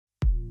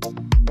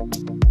Hi,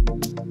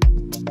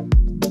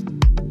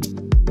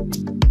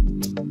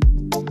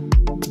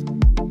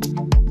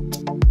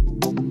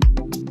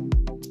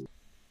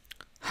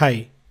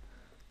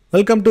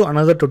 welcome to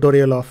another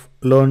tutorial of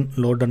Learn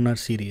LoadRunner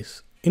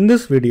series. In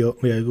this video,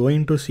 we are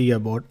going to see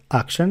about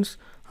actions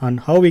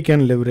and how we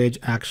can leverage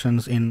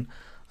actions in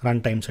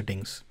runtime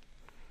settings.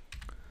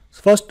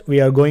 First, we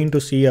are going to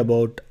see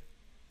about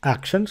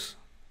actions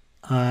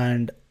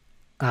and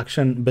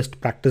action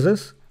best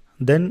practices.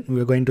 Then we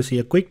are going to see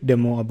a quick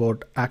demo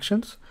about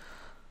actions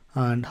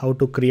and how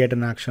to create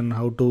an action,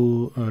 how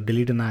to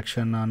delete an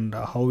action, and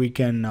how we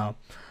can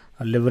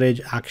leverage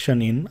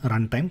action in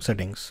runtime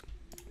settings.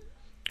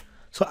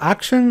 So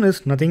action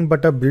is nothing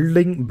but a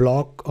building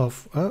block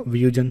of a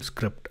VuGen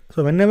script.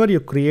 So whenever you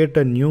create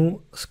a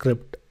new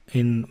script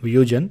in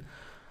VuGen,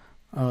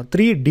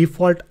 three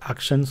default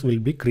actions will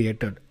be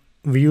created: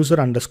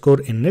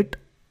 vuser_init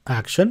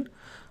action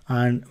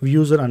and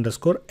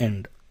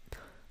vuser_end.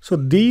 So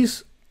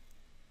these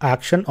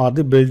action are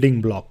the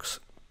building blocks.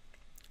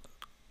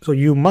 So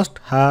you must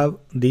have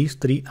these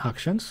three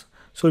actions.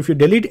 So if you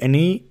delete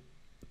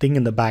anything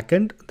in the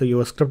backend,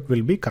 your script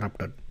will be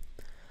corrupted.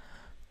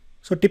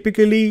 So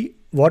typically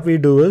what we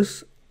do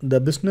is the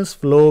business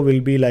flow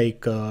will be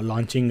like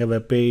launching a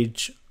web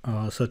page,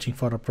 searching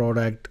for a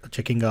product,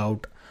 checking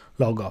out,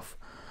 log off.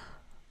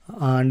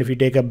 And if you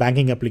take a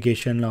banking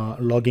application,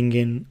 logging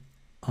in,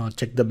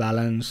 check the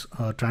balance,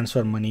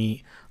 transfer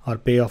money, or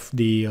pay off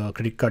the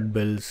credit card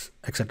bills,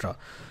 etc.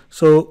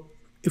 So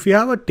if you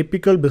have a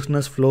typical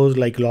business flows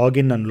like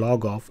login and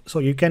log off, so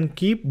you can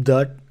keep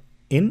that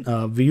in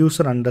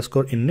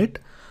vuser_init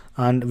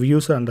and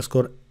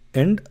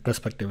vuser_end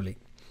respectively.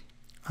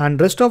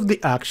 And rest of the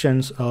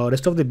actions,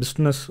 rest of the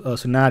business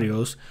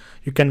scenarios,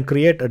 you can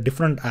create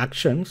different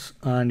actions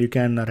and you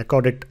can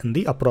record it in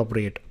the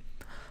appropriate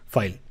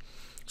file.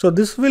 So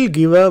this will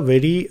give a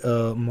very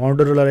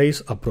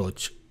modularized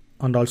approach,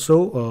 and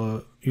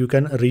also you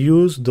can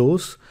reuse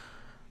those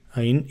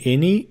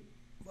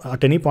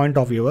at any point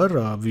of your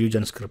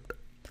VuGen script.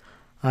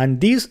 And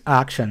these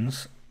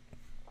actions,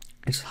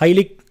 it's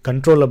highly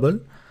controllable,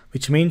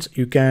 which means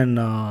you can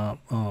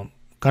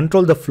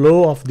control the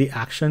flow of the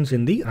actions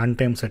in the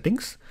runtime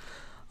settings.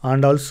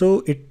 And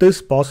also it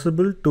is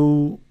possible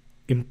to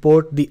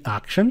import the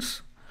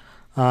actions,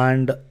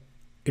 and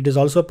it is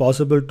also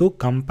possible to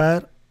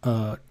compare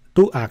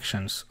two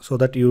actions so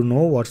that you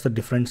know what's the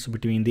difference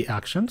between the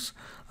actions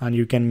and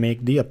you can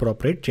make the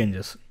appropriate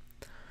changes.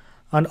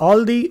 And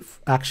all the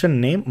action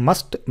name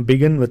must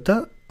begin with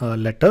a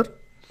letter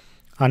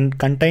and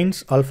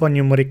contains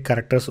alphanumeric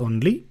characters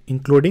only,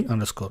 including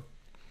underscore.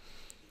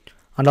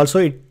 And also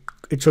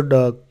it should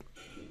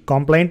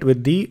compliant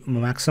with the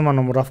maximum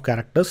number of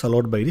characters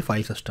allowed by the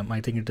file system.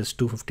 I think it is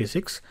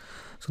 256.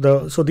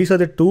 So these are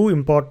the two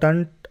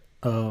important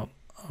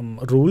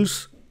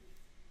rules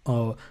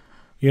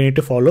you need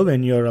to follow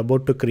when you are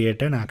about to create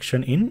an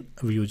action in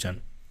VuGen.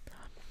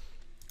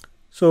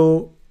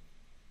 So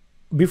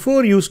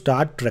before you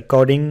start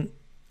recording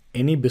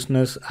any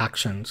business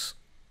actions,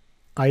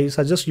 I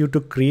suggest you to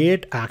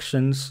create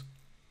actions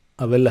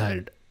well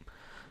ahead.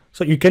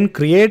 So you can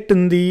create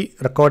in the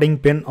recording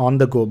pin on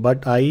the go,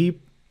 but I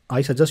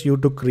suggest you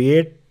to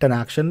create an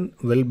action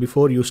well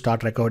before you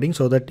start recording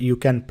so that you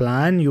can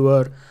plan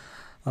your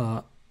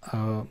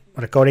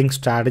recording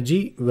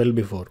strategy well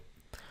before.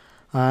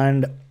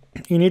 And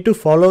you need to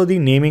follow the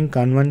naming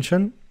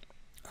convention.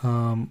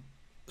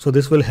 So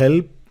this will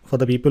help for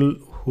the people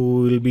who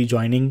will be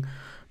joining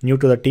new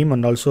to the team,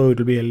 and also it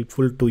will be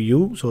helpful to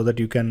you so that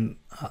you can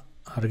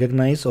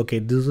recognize, okay,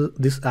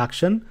 this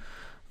action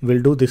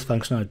will do this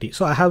functionality.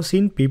 So I have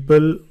seen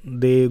people,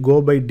 they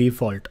go by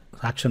default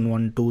action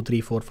 1, 2,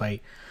 3, 4, 5,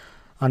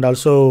 and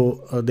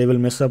also they will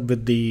mess up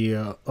with the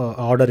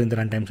order in the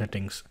runtime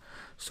settings.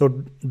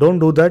 So don't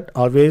do that.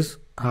 Always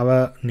have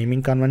a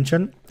naming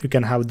convention. You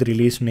can have the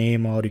release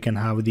name, or you can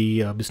have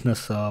the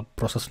business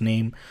process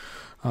name,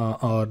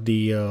 or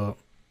the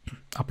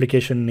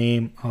application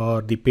name,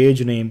 or the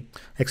page name,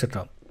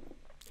 etc.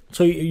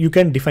 So you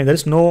can define. There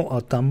is no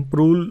thumb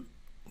rule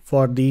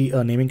for the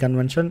naming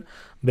convention.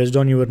 Based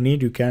on your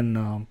need, you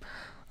can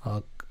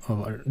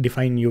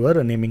define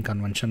your naming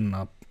convention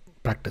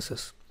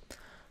practices.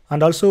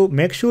 And also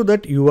make sure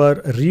that you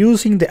are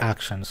reusing the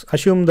actions.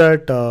 Assume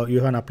that you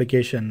have an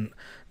application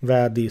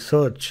where the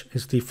search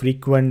is the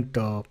frequent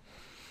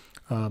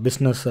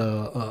business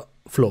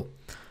flow.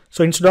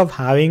 So instead of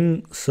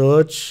having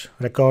search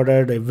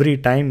recorded every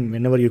time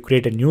whenever you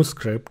create a new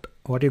script,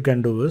 what you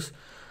can do is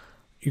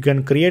you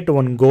can create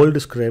one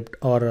gold script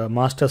or a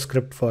master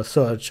script for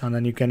search, and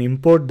then you can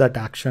import that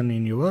action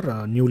in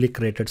your newly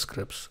created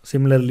scripts.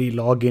 Similarly,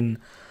 login,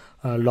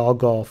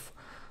 log off,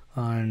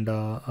 and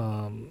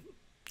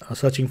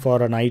searching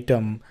for an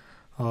item,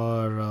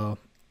 or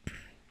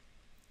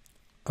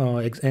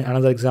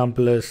another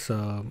example is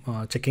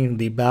checking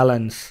the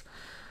balance,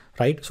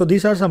 right? So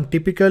these are some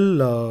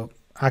typical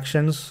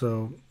actions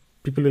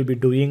people will be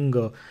doing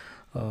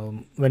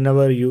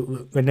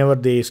whenever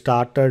they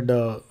started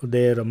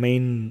their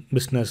main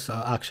business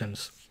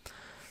actions.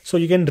 So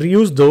you can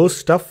reuse those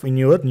stuff in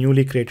your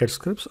newly created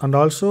scripts and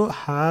also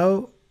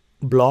have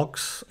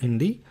blocks in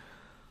the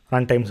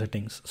runtime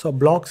settings. So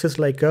blocks is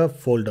like a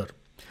folder.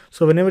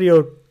 So whenever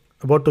you're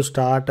about to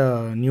start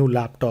a new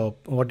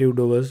laptop, what you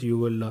do is you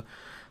will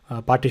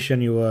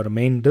partition your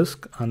main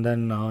disk, and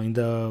then in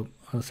the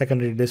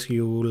secondary disk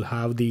you will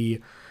have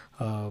the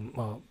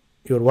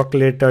your work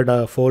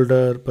related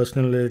folder,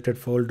 personal related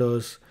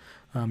folders,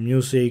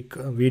 music,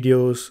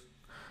 videos,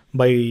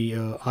 by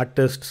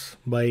artists,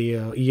 by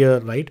year,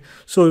 right?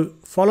 So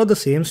follow the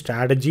same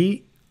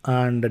strategy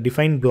and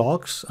define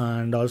blocks,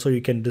 and also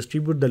you can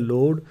distribute the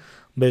load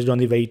based on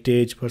the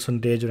weightage,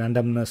 percentage,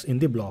 randomness in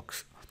the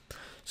blocks.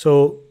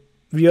 So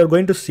we are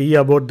going to see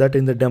about that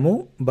in the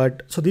demo,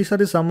 but so these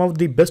are some of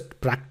the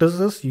best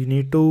practices you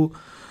need to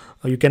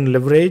you can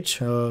leverage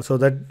so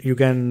that you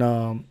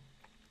can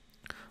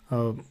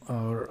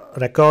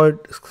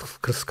record,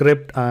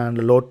 script and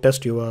load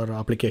test your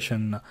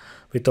application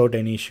without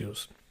any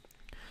issues.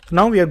 So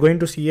now we are going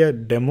to see a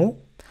demo.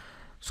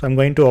 So I'm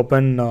going to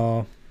open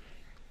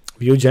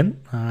VuGen,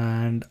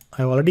 and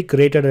I've already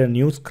created a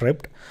new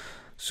script.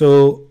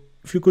 So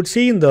if you could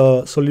see in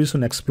the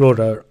Solution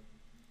Explorer,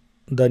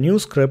 the new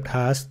script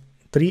has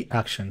 3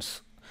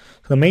 actions.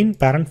 So the main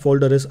parent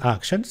folder is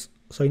actions.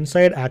 So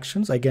inside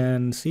actions, I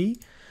can see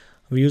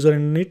user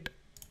init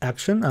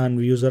action and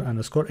user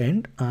underscore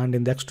end. And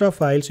in the extra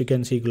files, you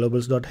can see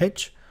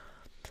globals.h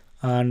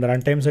and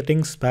runtime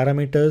settings,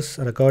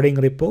 parameters, recording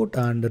report,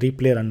 and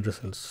replay run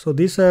results. So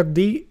these are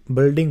the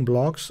building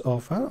blocks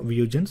of a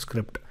VuGen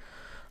script,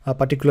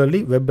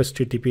 particularly web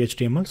HTTP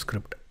HTML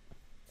script.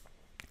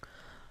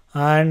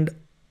 And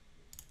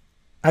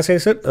as I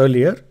said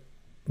earlier,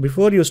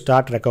 before you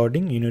start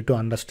recording, you need to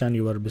understand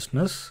your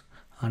business,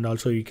 and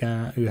also you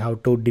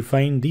have to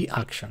define the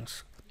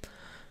actions.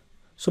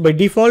 So by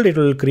default, it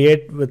will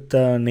create with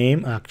the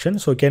name action.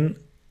 So you can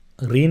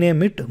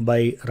rename it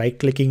by right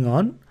clicking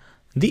on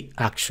the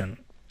action.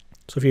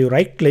 So if you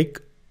right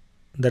click,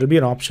 there will be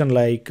an option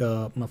like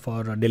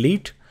for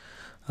delete,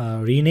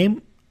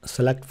 rename,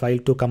 select file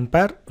to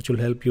compare, which will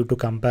help you to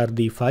compare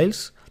the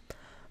files,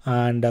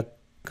 and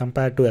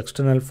compare to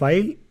external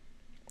file,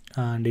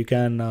 and you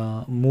can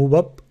move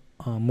up,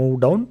 move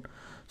down.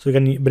 So you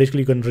can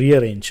basically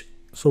rearrange.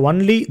 So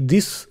only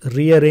this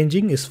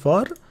rearranging is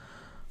for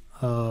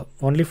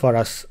only for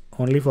us,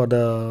 only for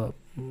the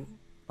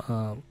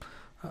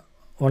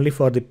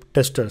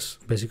testers,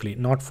 basically,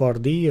 not for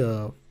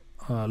the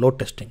load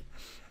testing.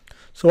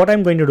 So what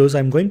I'm going to do is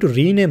I'm going to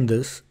rename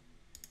this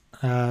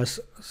as,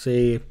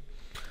 say,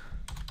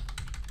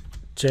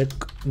 check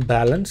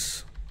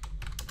balance.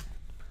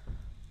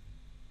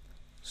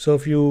 So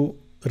if you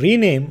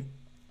rename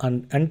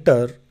and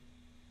enter,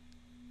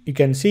 you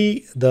can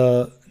see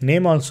the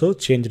name also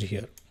changed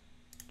here.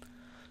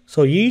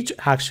 So each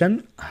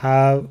action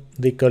have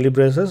the curly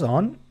braces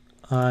on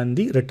and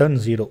the return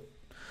 0.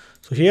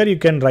 So here you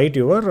can write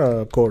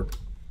your code.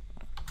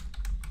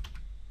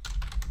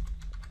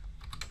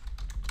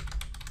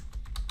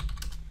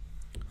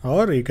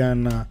 Or you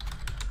can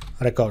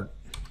record.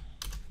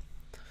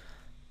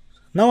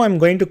 Now I'm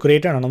going to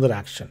create another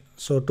action.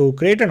 So to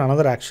create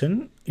another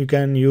action, you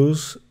can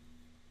use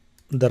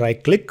the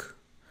right click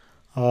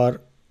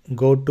or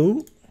go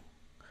to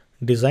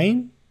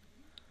design,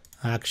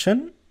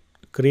 action,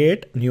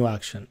 create new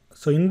action.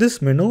 So in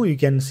this menu, you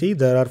can see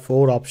there are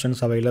 4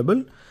 options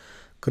available: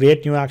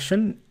 create new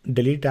action,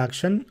 delete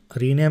action,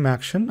 rename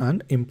action,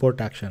 and import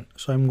action.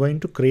 So I'm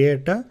going to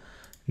create a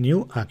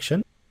new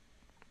action.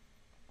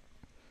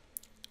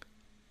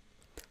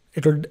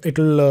 It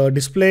will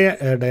display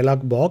a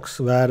dialog box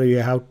where you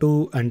have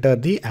to enter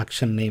the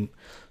action name.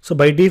 So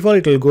by default,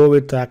 it will go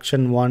with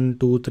action 1,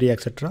 2, 3,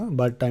 etc.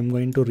 But I'm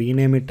going to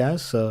rename it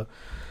as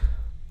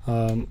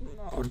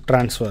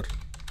transfer.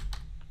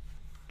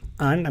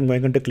 And I'm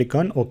going to click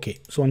on OK.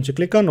 So once you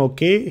click on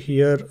OK,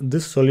 here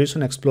this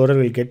Solution Explorer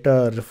will get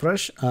a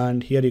refresh,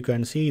 and here you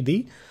can see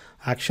the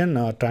action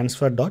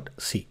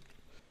transfer.c.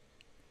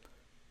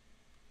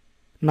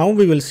 Now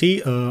we will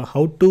see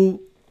how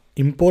to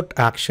import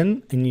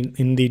action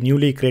in the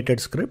newly created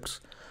scripts.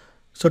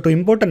 So to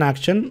import an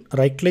action,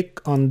 right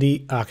click on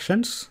the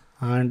actions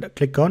and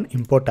click on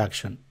import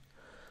action.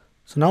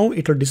 So now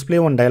it will display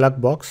one dialog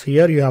box.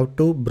 Here you have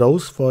to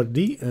browse for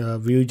the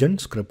VuGen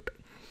script.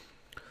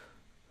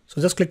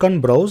 So just click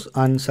on browse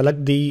and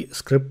select the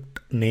script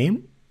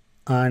name,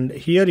 and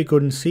here you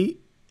can see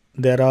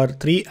there are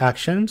 3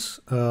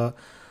 actions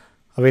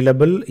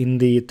available in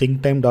the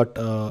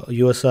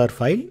thinktime.usr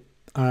file,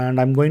 and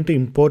I'm going to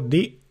import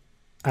the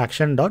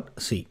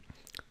action.c.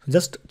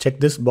 Just check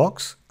this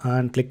box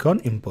and click on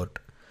import.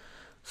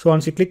 So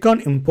once you click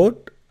on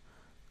import,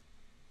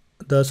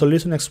 the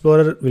Solution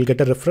Explorer will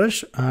get a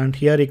refresh, and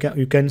here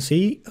you can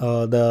see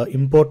the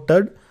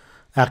imported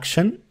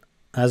action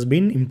has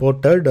been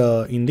imported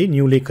in the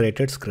newly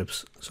created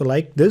scripts. So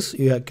like this,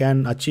 you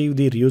can achieve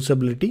the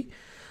reusability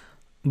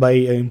by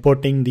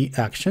importing the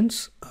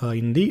actions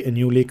in the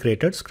newly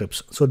created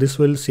scripts. So this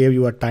will save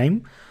your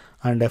time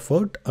and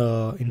effort.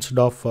 Instead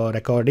of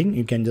recording,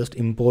 you can just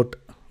import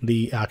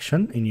the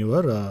action in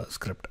your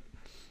script.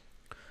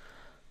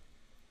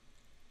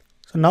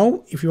 So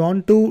now if you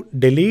want to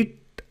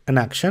delete an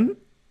action,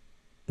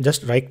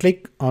 just right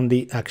click on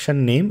the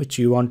action name which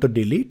you want to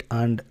delete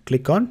and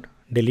click on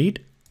delete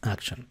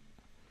action.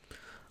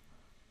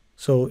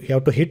 So you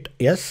have to hit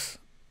yes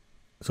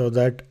so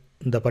that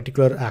the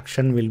particular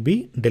action will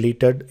be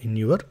deleted in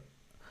your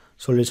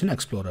Solution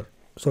Explorer.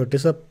 So it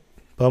is a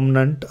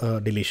permanent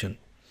deletion.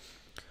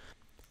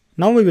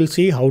 Now we will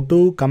see how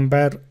to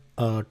compare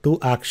two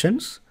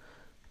actions.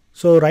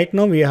 So right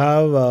now we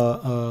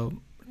have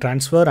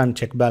transfer and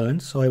check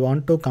balance. So I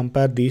want to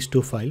compare these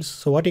two files.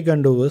 So what you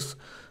can do is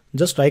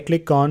just right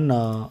click on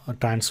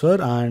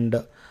transfer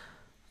and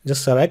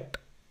just select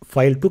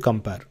file to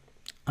compare.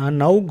 And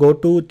now go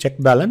to check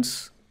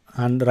balance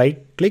and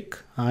right click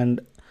and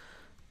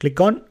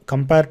click on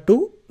compare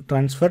to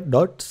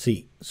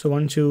transfer.c. So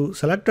once you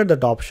selected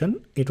that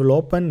option, it will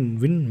open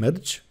Win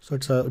Merge. So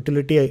it's a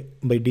utility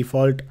by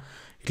default.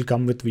 It will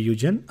come with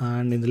VuGen,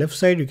 and in the left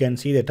side you can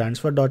see the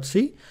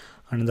transfer.c,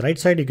 and in the right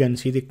side you can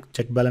see the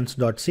check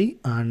balance.c,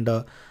 and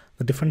the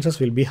differences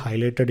will be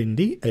highlighted in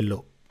the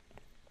yellow.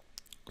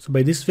 So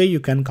by this way you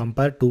can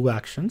compare two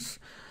actions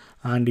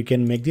and you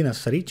can make the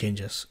necessary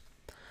changes.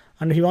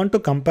 And if you want to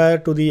compare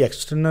to the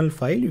external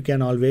file, you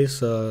can always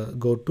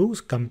go to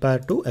compare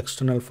to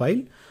external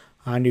file,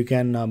 and you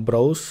can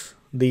browse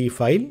the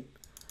file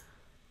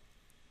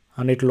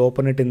and it will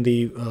open it in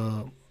the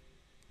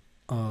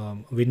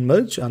Win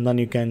Merge, and then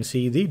you can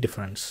see the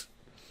difference.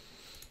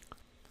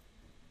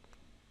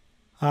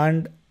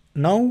 And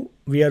now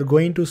we are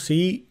going to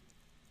see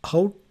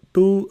how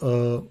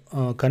to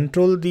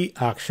control the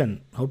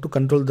action, how to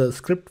control the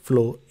script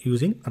flow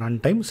using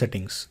runtime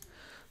settings.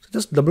 So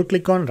just double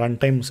click on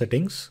runtime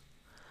settings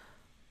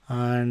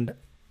and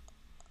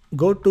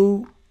go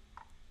to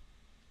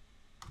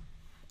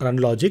run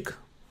logic,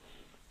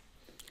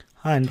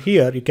 and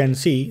here you can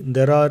see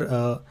there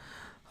are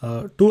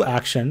two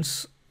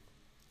actions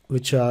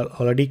which are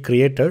already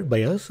created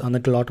by us, and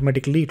it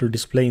will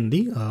display in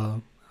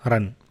the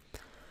run.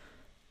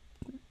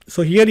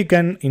 So here you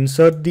can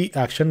insert the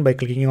action by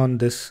clicking on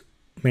this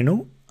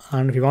menu,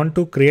 and if you want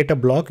to create a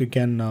block, you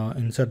can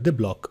insert the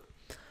block.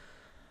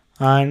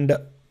 And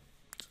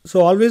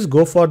so always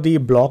go for the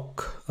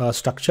block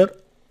structure.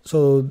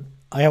 So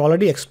I have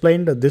already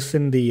explained this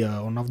in the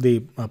one of the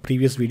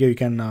previous video. You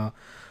can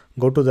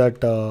go to that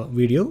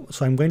video.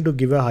 So I'm going to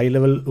give a high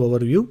level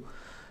overview.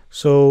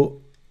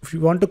 So if you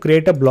want to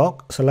create a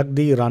block, select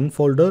the run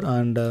folder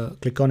and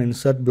click on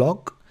insert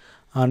block.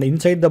 And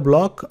inside the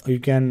block, you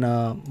can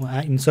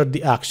insert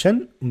the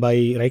action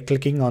by right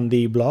clicking on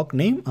the block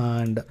name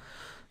and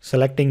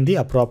selecting the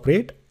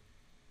appropriate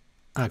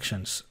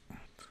actions.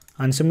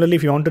 And similarly,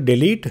 if you want to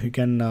delete, you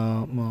can,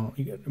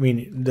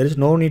 there is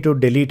no need to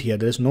delete here.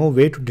 There is no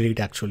way to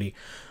delete actually.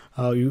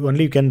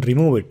 You can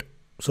remove it.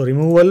 So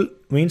removal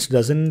means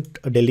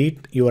doesn't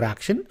delete your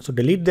action. So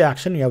delete the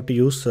action, you have to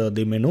use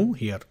the menu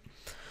here.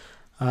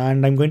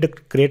 And I'm going to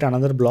create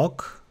another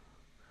block.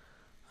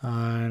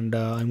 And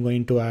I'm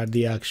going to add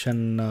the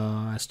action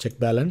as check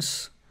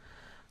balance,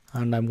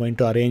 and I'm going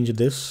to arrange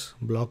this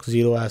block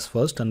 0 as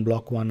first and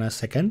block 1 as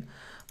second,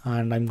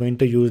 and I'm going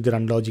to use the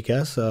run logic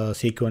as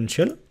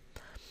sequential,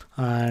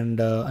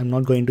 and I'm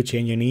not going to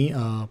change any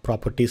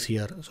properties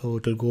here, so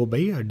it will go by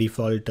a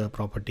default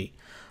property.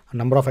 A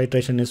number of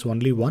iteration is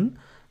only 1,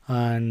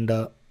 and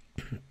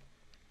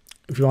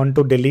if you want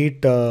to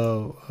delete,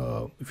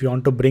 if you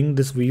want to bring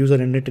this user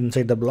init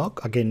inside the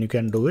block, again you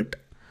can do it.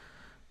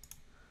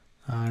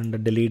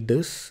 And delete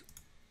this,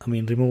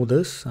 remove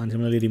this, and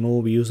similarly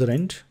remove user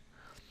end,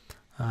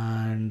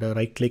 and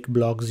right click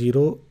block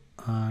 0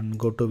 and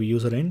go to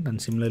user end,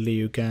 and similarly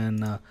you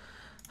can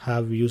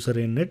have user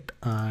init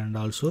and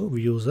also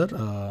user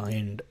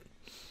end,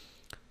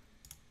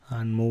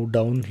 and move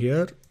down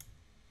here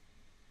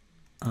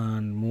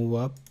and move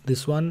up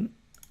this one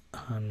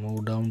and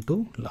move down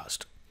to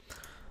last.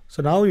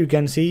 So now you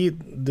can see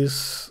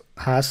this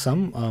has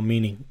some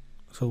meaning.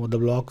 So the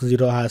block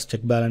 0 has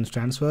check balance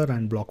transfer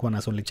and block 1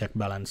 has only check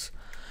balance.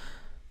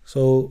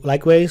 So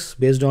likewise,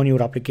 based on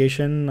your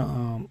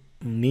application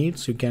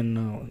needs, you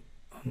can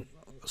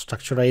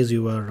structurize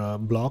your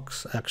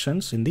blocks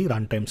actions in the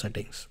runtime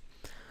settings.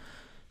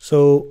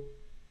 So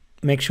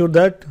make sure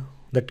that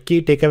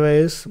key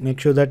takeaway is make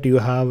sure that you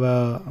have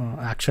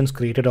actions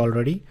created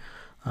already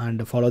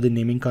and follow the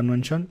naming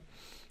convention,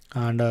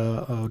 and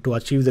to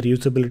achieve the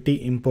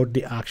reusability, import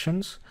the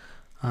actions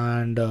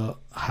and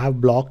have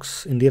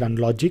blocks in the run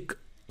logic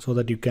so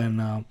that you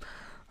can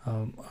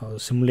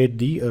simulate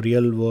the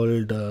real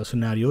world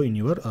scenario in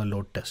your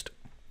load test.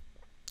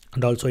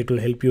 And also it will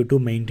help you to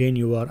maintain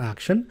your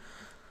action,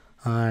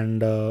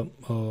 and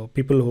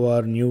people who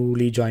are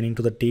newly joining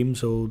to the team,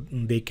 so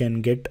they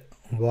can get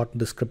what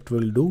the script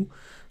will do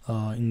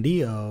in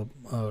the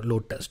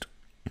load test.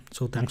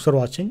 So thanks for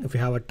watching. If you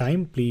have a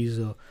time, please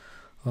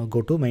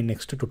go to my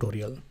next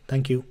tutorial.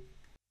 Thank you.